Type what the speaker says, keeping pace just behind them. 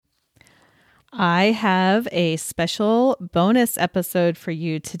I have a special bonus episode for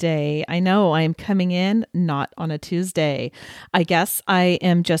you today. I know I'm coming in not on a Tuesday. I guess I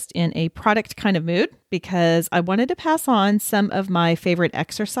am just in a product kind of mood because I wanted to pass on some of my favorite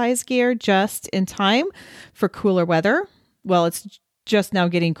exercise gear just in time for cooler weather. Well, it's just now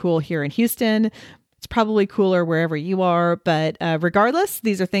getting cool here in Houston. It's probably cooler wherever you are, but regardless,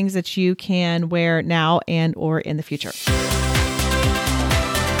 these are things that you can wear now and or in the future.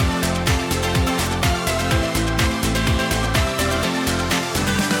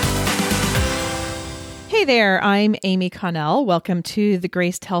 Hey there, I'm Amy Connell. Welcome to the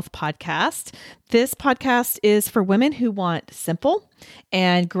Graced Health Podcast. This podcast is for women who want simple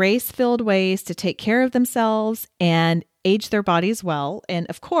and grace-filled ways to take care of themselves and age their bodies well. And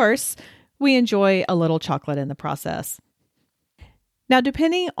of course, we enjoy a little chocolate in the process. Now,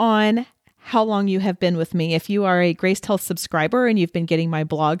 depending on how long you have been with me, if you are a Graced Health subscriber and you've been getting my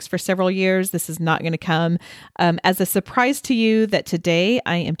blogs for several years, this is not going to come as a surprise to you that today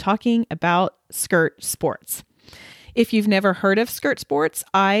I am talking about skirt sports. If you've never heard of skirt sports,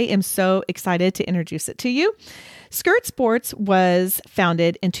 I am so excited to introduce it to you. Skirt sports was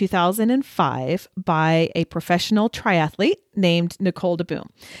founded in 2005 by a professional triathlete named Nicole DeBoom.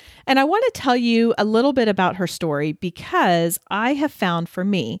 And I want to tell you a little bit about her story because I have found for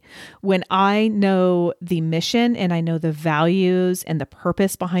me, when I know the mission and I know the values and the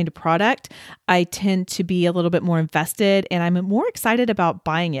purpose behind a product, I tend to be a little bit more invested and I'm more excited about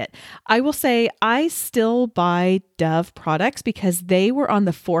buying it. I will say I still buy Dove products because they were on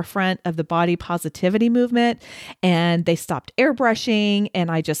the forefront of the body positivity movement and they stopped airbrushing and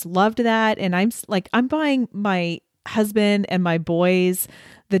I just loved that. And I'm buying my husband and my boys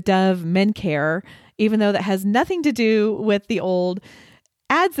the Dove Men Care, even though that has nothing to do with the old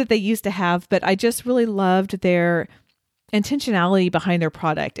ads that they used to have, but I just really loved their intentionality behind their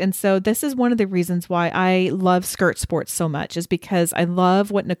product. And so this is one of the reasons why I love skirt sports so much, is because I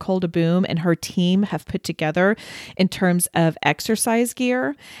love what Nicole DeBoom and her team have put together in terms of exercise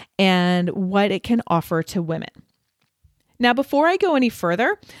gear and what it can offer to women. Now, before I go any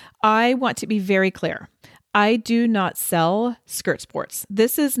further, I want to be very clear. I do not sell skirt sports.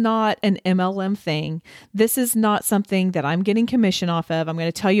 This is not an MLM thing. This is not something that I'm getting commission off of. I'm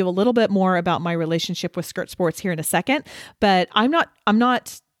going to tell you a little bit more about my relationship with skirt sports here in a second, but I'm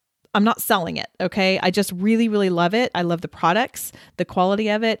not selling it. Okay. I just really, really love it. I love the products, the quality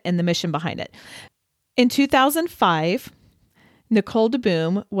of it, and the mission behind it. In 2005, Nicole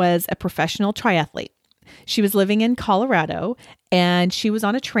DeBoom was a professional triathlete. She was living in Colorado and she was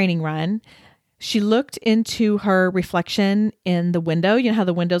on a training run. She looked into her reflection in the window. You know how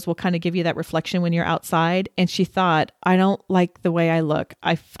the windows will kind of give you that reflection when you're outside. And she thought, I don't like the way I look.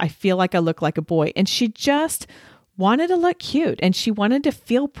 I feel like I look like a boy. And she just wanted to look cute and she wanted to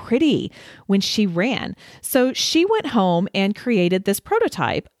feel pretty when she ran. So she went home and created this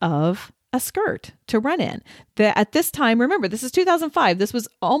prototype of a skirt to run in. At this time, remember, this is 2005. This was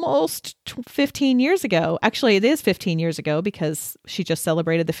almost 15 years ago. Actually, it is 15 years ago because she just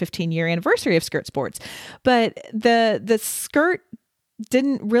celebrated the 15-year anniversary of skirt sports. But the skirt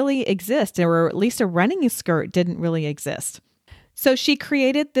didn't really exist, or at least a running skirt didn't really exist. So she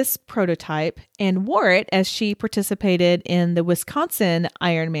created this prototype and wore it as she participated in the Wisconsin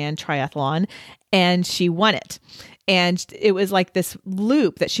Ironman triathlon, and she won it. And it was like this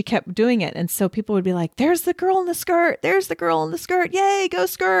loop that she kept doing it. And so people would be like, there's the girl in the skirt. There's the girl in the skirt. Yay, go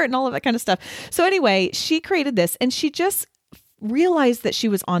skirt, and all of that kind of stuff. So anyway, she created this and she just realized that she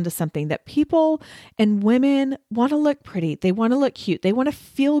was onto something, that people and women want to look pretty. They want to look cute. They want to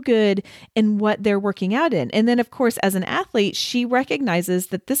feel good in what they're working out in. And then, of course, as an athlete, she recognizes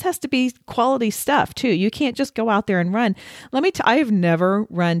that this has to be quality stuff too. You can't just go out there and run. I have never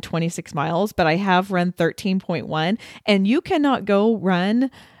run 26 miles, but I have run 13.1, and you cannot go run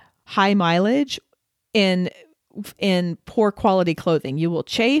high mileage in poor quality clothing. You will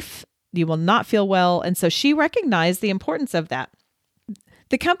chafe. You will not feel well. And so she recognized the importance of that.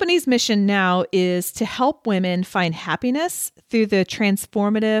 The company's mission now is to help women find happiness through the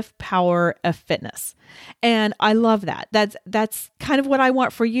transformative power of fitness. And I love that. That's kind of what I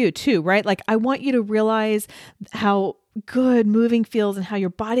want for you too, right? Like I want you to realize how good moving feels and how your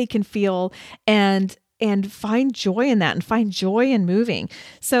body can feel, and find joy in that and find joy in moving.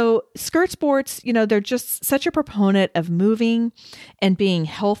 So skirt sports, they're just such a proponent of moving and being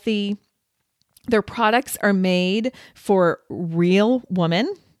healthy. Their products are made for real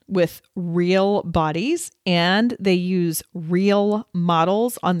women with real bodies, and they use real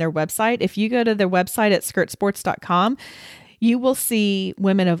models on their website. If you go to their website at skirtsports.com, you will see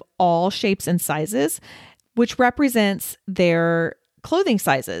women of all shapes and sizes, which represents their clothing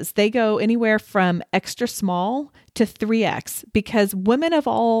sizes. They go anywhere from extra small to 3X because women of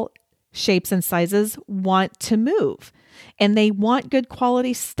all shapes and sizes want to move and they want good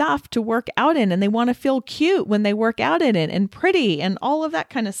quality stuff to work out in, and they want to feel cute when they work out in it and pretty and all of that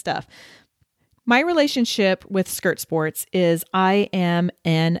kind of stuff. My relationship with Skirt Sports is I am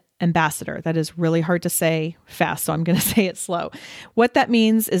an ambassador. That is really hard to say fast, so I'm going to say it slow. What that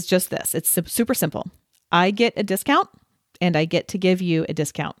means is just this. It's super simple. I get a discount and I get to give you a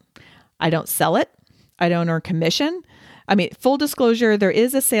discount. I don't sell it. I don't earn commission. I mean, full disclosure, there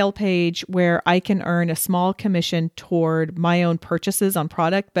is a sale page where I can earn a small commission toward my own purchases on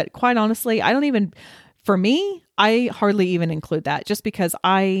product, but quite honestly, for me, I hardly even include that just because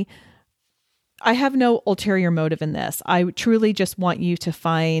I have no ulterior motive in this. I truly just want you to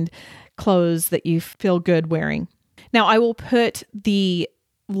find clothes that you feel good wearing. Now, I will put the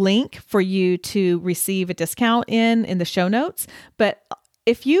link for you to receive a discount in the show notes. But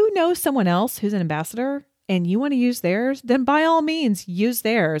if you know someone else who's an ambassador and you want to use theirs, then by all means, use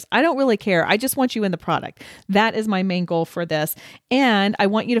theirs. I don't really care. I just want you in the product. That is my main goal for this. And I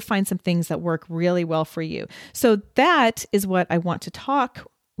want you to find some things that work really well for you. So that is what I want to talk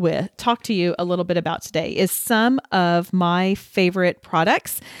to you a little bit about today is some of my favorite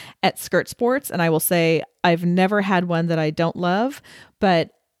products at Skirt Sports. And I will say I've never had one that I don't love,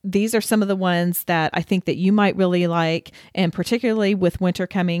 but these are some of the ones that I think that you might really like. And particularly with winter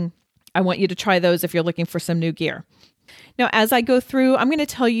coming, I want you to try those if you're looking for some new gear. Now, as I go through, I'm going to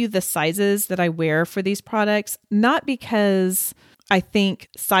tell you the sizes that I wear for these products, not because I think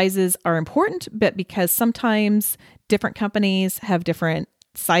sizes are important, but because sometimes different companies have different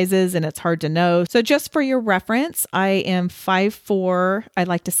sizes and it's hard to know. So just for your reference, I am 5'4", I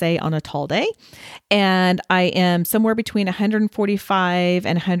like to say on a tall day, and I am somewhere between 145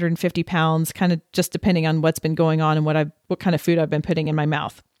 and 150 pounds, kind of just depending on what's been going on and what kind of food I've been putting in my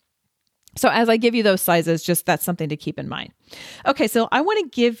mouth. So as I give you those sizes, just that's something to keep in mind. Okay, so I want to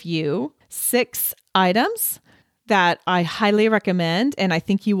give you 6 items that I highly recommend and I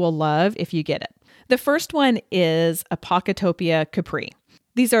think you will love if you get it. The first one is a Pocketopia Capri.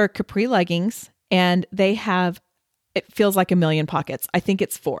 These are capri leggings and it feels like a million pockets. I think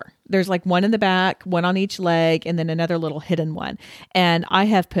it's 4. There's like one in the back, one on each leg, and then another little hidden one. And I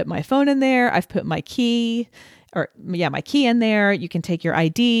have put my phone in there. I've put my key in there. You can take your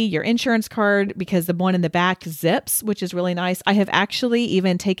ID, your insurance card, because the one in the back zips, which is really nice. I have actually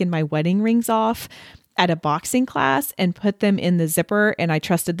even taken my wedding rings off at a boxing class and put them in the zipper, and I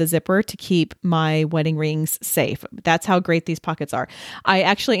trusted the zipper to keep my wedding rings safe. That's how great these pockets are. I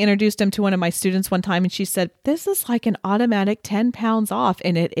actually introduced them to one of my students one time and she said, this is like an automatic 10 pounds off.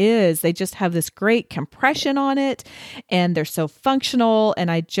 And it is. They just have this great compression on it and they're so functional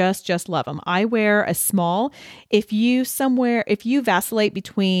and I just love them. I wear a small. If you vacillate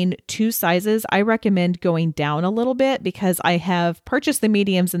between 2 sizes, I recommend going down a little bit because I have purchased the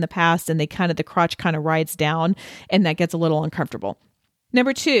mediums in the past and the crotch kind of rides down and that gets a little uncomfortable.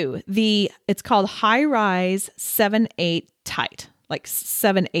 Number 2, it's called High Rise 7/8 Tight, like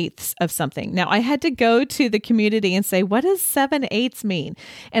 7/8 of something. Now I had to go to the community and say, what does 7/8 mean?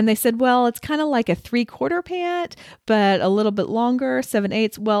 And they said, well, it's kind of like a 3/4 pant, but a little bit longer,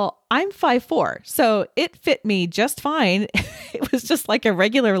 7/8. Well, I'm 5'4", so it fit me just fine. It was just like a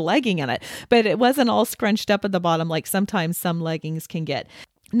regular legging in it, but it wasn't all scrunched up at the bottom like sometimes some leggings can get.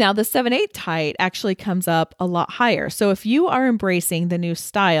 Now, the 7/8 tight actually comes up a lot higher. So if you are embracing the new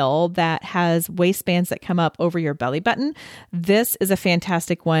style that has waistbands that come up over your belly button, this is a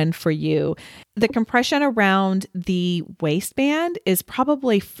fantastic one for you. The compression around the waistband is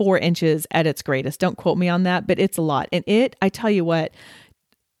probably 4 inches at its greatest. Don't quote me on that, but it's a lot. And I tell you what,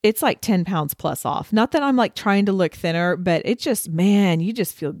 it's like 10 pounds plus off. Not that I'm like trying to look thinner, but you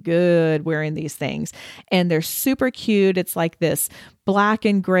just feel good wearing these things. And they're super cute. It's like this black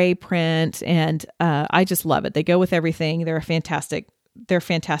and gray print. And I just love it. They go with everything. They're fantastic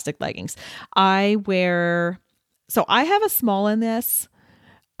leggings. I have a small in this.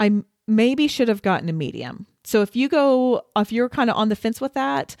 I maybe should have gotten a medium. So if you're kind of on the fence with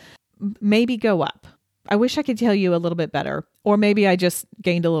that, maybe go up. I wish I could tell you a little bit better, or maybe I just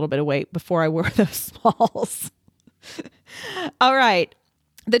gained a little bit of weight before I wore those smalls. All right.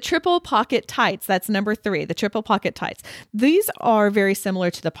 The triple pocket tights. That's number 3, the triple pocket tights. These are very similar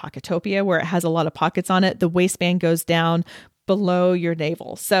to the Pocketopia where it has a lot of pockets on it. The waistband goes down below your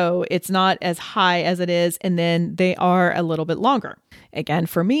navel. So it's not as high as it is. And then they are a little bit longer. Again,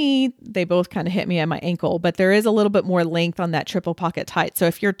 for me, they both kind of hit me at my ankle, but there is a little bit more length on that triple pocket tight. So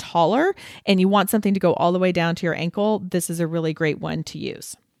if you're taller and you want something to go all the way down to your ankle, this is a really great one to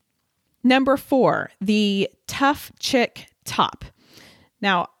use. Number 4, the Tough Chick top.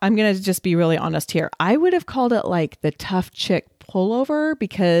 Now, I'm going to just be really honest here. I would have called it like the Tough Chick pullover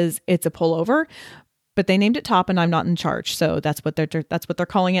because it's a pullover, but they named it top and I'm not in charge. So that's what they're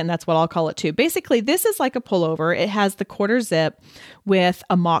calling it. And that's what I'll call it too. Basically, this is like a pullover. It has the quarter zip with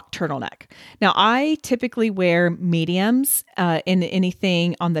a mock turtleneck. Now, I typically wear mediums in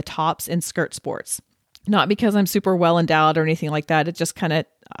anything on the tops in skirt sports. Not because I'm super well endowed or anything like that. It just kind of,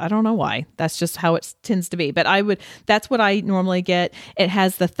 I don't know why. That's just how it tends to be. But that's what I normally get. It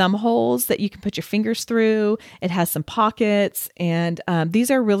has the thumb holes that you can put your fingers through. It has some pockets. And these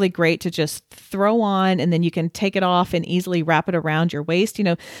are really great to just throw on, and then you can take it off and easily wrap it around your waist. You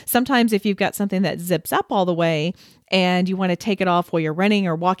know, sometimes if you've got something that zips up all the way, and you want to take it off while you're running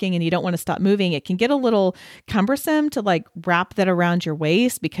or walking and you don't want to stop moving, it can get a little cumbersome to like wrap that around your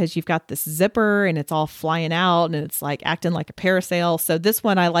waist because you've got this zipper and it's all flying out and it's like acting like a parasail. So this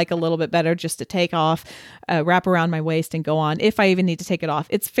one I like a little bit better just to take off, wrap around my waist and go on if I even need to take it off.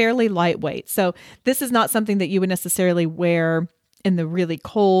 It's fairly lightweight. So this is not something that you would necessarily wear in the really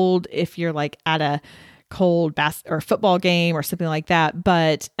cold if you're like at a cold or football game or something like that,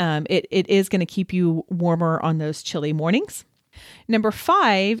 but it is going to keep you warmer on those chilly mornings. Number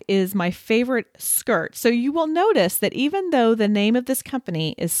 5 is my favorite skirt. So you will notice that even though the name of this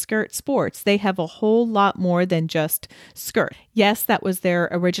company is Skirt Sports, they have a whole lot more than just skirt. Yes, that was their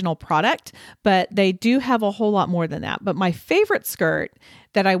original product, but they do have a whole lot more than that. But my favorite skirt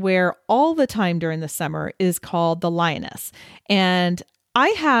that I wear all the time during the summer is called the Lioness. And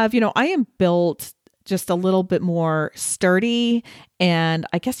I am built just a little bit more sturdy. And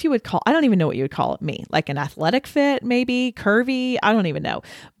I guess I don't even know what you would call it me, like an athletic fit, maybe curvy. I don't even know.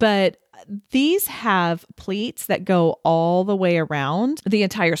 But these have pleats that go all the way around the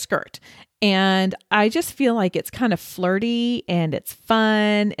entire skirt. And I just feel like it's kind of flirty and it's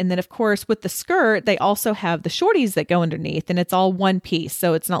fun. And then of course with the skirt, they also have the shorties that go underneath and it's all one piece.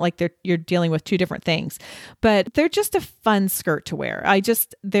 So it's not like you're dealing with two different things, but they're just a fun skirt to wear.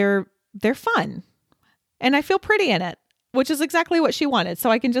 They're fun. And I feel pretty in it, which is exactly what she wanted.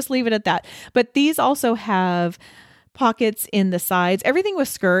 So I can just leave it at that. But these also have pockets in the sides. Everything with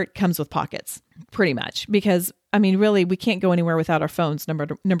skirt comes with pockets pretty much because, I mean, really, we can't go anywhere without our phones,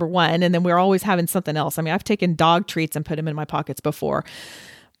 number one. And then we're always having something else. I mean, I've taken dog treats and put them in my pockets before,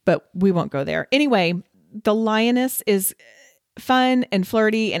 but we won't go there. Anyway, the Lioness is fun and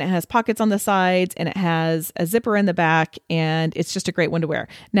flirty and it has pockets on the sides and it has a zipper in the back and it's just a great one to wear.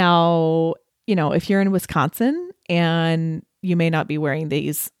 Now, you know, if you're in Wisconsin and you may not be wearing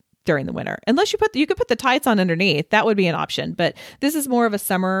these during the winter, unless you could put the tights on underneath, that would be an option. But this is more of a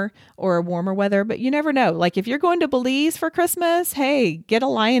summer or a warmer weather, but you never know. Like if you're going to Belize for Christmas, hey, get a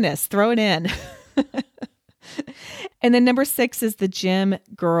Lioness, throw it in. And then number 6 is the Gym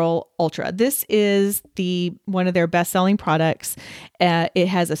Girl Ultra. This is one of their best-selling products. It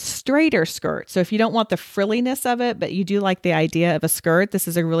has a straighter skirt. So if you don't want the frilliness of it, but you do like the idea of a skirt, this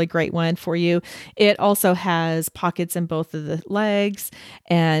is a really great one for you. It also has pockets in both of the legs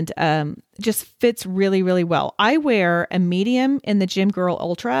and just fits really, really well. I wear a medium in the Gym Girl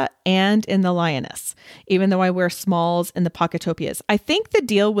Ultra and in the Lioness, even though I wear smalls in the Pocketopias. I think the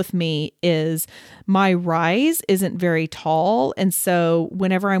deal with me is my rise isn't very tall. And so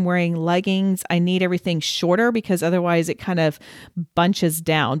whenever I'm wearing leggings, I need everything shorter because otherwise it kind of bunches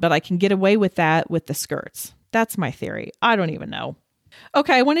down. But I can get away with that with the skirts. That's my theory. I don't even know.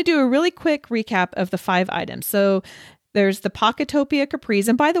 Okay, I want to do a really quick recap of the 5 items. So there's the Pocketopia capris.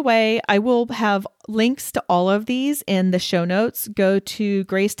 And by the way, I will have links to all of these in the show notes. Go to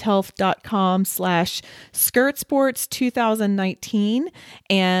gracedhealth.com/skirtsports2019.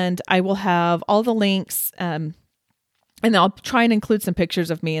 And I will have all the links. And I'll try and include some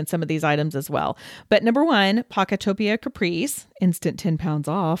pictures of me in some of these items as well. But number 1, Pocketopia capris, instant 10 pounds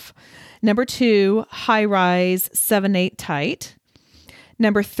off. Number 2, high rise 7/8 tight.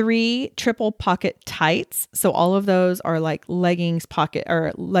 Number 3, triple pocket tights. So all of those are like leggings,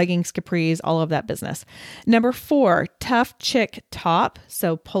 capris, all of that business. Number 4, tough chick top.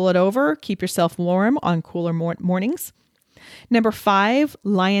 So pull it over, keep yourself warm on cooler mornings. Number 5,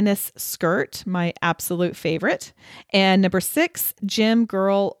 Lioness skirt, my absolute favorite. And number 6, Gym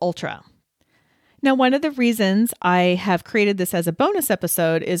Girl Ultra. Now, one of the reasons I have created this as a bonus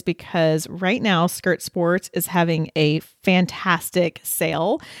episode is because right now Skirt Sports is having a fantastic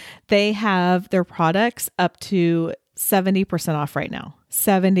sale. They have their products up to 70% off right now.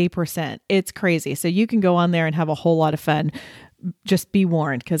 70%. It's crazy. So you can go on there and have a whole lot of fun. Just be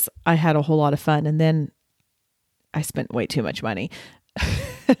warned, because I had a whole lot of fun and then I spent way too much money.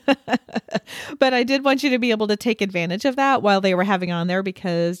 But I did want you to be able to take advantage of that while they were having on there,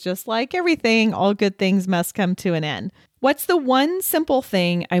 because just like everything, all good things must come to an end. What's the one simple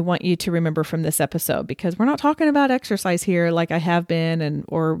thing I want you to remember from this episode? Because we're not talking about exercise here like I have been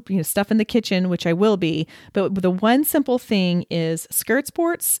or stuff in the kitchen, which I will be. But the one simple thing is Skirt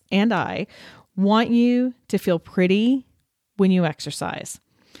Sports and I want you to feel pretty when you exercise.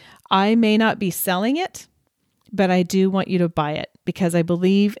 I may not be selling it, but I do want you to buy it because I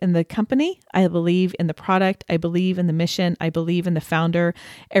believe in the company. I believe in the product. I believe in the mission. I believe in the founder.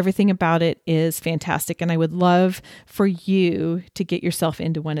 Everything about it is fantastic. And I would love for you to get yourself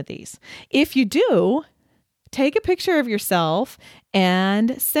into one of these. If you do, take a picture of yourself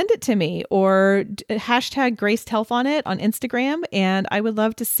and send it to me or hashtag Graced Health on it on Instagram. And I would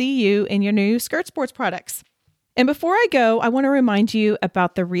love to see you in your new Skirt Sports products. And before I go, I want to remind you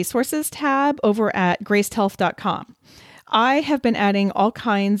about the resources tab over at gracedhealth.com. I have been adding all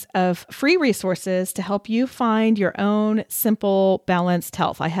kinds of free resources to help you find your own simple balanced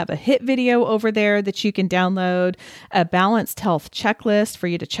health. I have a HIIT video over there that you can download, a balanced health checklist for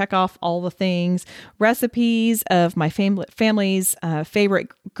you to check off all the things, recipes of my family's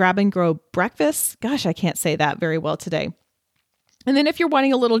favorite grab and go breakfasts. Gosh, I can't say that very well today. And then if you're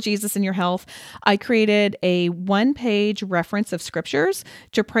wanting a little Jesus in your health, I created a 1-page reference of scriptures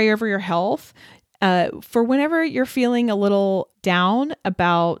to pray over your health for whenever you're feeling a little down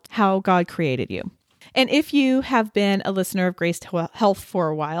about how God created you. And if you have been a listener of Graced Health for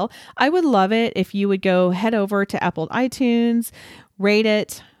a while, I would love it if you would go head over to Apple iTunes, rate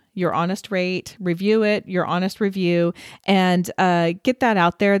it, your honest rate, review it, your honest review, and get that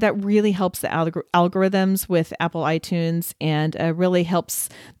out there. That really helps the algorithms with Apple iTunes and really helps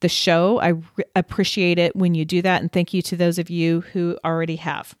the show. I appreciate it when you do that. And thank you to those of you who already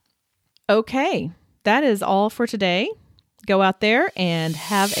have. Okay, that is all for today. Go out there and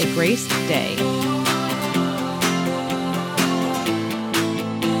have a graced day.